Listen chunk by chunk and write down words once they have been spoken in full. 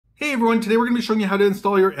Hey everyone, today we're going to be showing you how to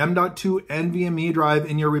install your M.2 NVMe drive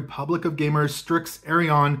in your Republic of Gamers Strix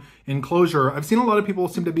Arion enclosure. I've seen a lot of people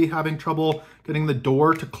seem to be having trouble getting the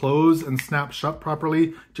door to close and snap shut properly.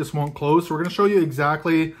 It just won't close. So we're going to show you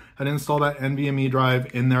exactly how to install that NVMe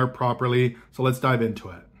drive in there properly. So let's dive into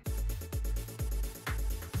it.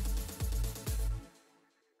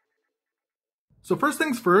 So first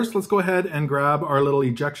things first, let's go ahead and grab our little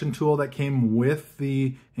ejection tool that came with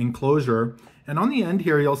the enclosure. And on the end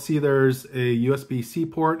here, you'll see there's a USB-C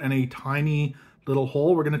port and a tiny little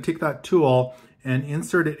hole. We're going to take that tool and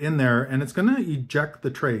insert it in there, and it's going to eject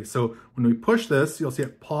the tray. So when we push this, you'll see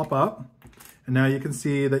it pop up. And now you can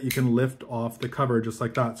see that you can lift off the cover just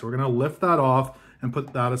like that. So we're going to lift that off and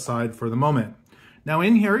put that aside for the moment. Now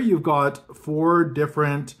in here, you've got 4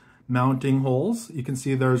 different mounting holes. You can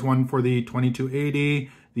see there's one for the 2280,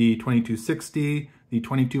 the 2260, the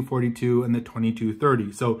 2242, and the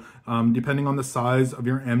 2230. So depending on the size of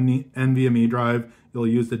your NVMe drive, you'll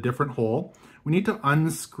use a different hole. We need to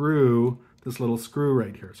unscrew this little screw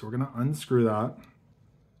right here. So we're going to unscrew that.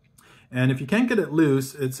 And if you can't get it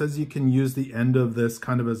loose, it says you can use the end of this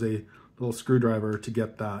kind of as a little screwdriver to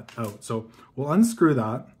get that out. So we'll unscrew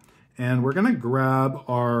that, and we're going to grab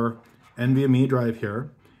our NVMe drive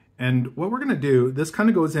here. And what we're going to do, this kind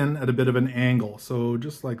of goes in at a bit of an angle. So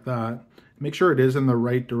just like that, make sure it is in the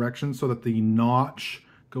right direction so that the notch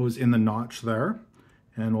goes in the notch there.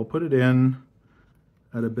 And we'll put it in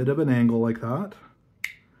at a bit of an angle like that.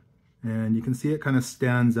 And you can see it kind of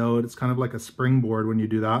stands out. It's kind of like a springboard when you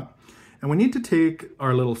do that. And we need to take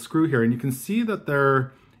our little screw here, and you can see that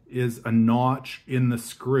there is a notch in the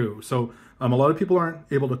screw. So a lot of people aren't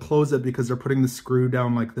able to close it because they're putting the screw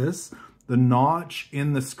down like this. The notch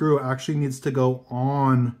in the screw actually needs to go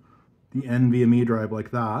on the NVMe drive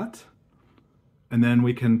like that, and then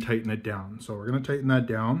we can tighten it down. So we're going to tighten that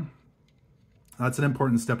down. That's an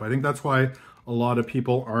important step. I think that's why a lot of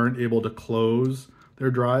people aren't able to close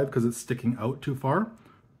their drive, because it's sticking out too far.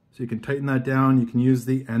 So you can tighten that down. You can use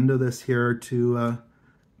the end of this here to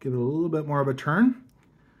give it a little bit more of a turn.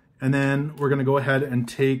 And then we're going to go ahead and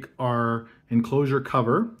take our enclosure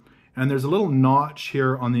cover. And there's a little notch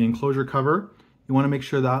here on the enclosure cover. You want to make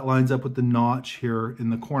sure that lines up with the notch here in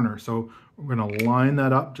the corner. So we're going to line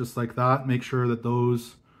that up just like that. Make sure that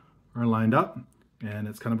those are lined up. And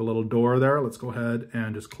it's kind of a little door there. Let's go ahead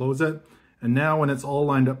and just close it. And now when it's all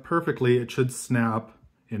lined up perfectly, it should snap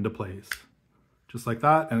into place. Just like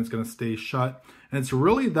that, and it's going to stay shut. And it's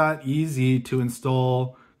really that easy to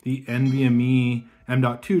install the NVMe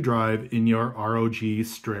M.2 drive in your ROG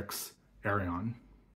Strix Arion.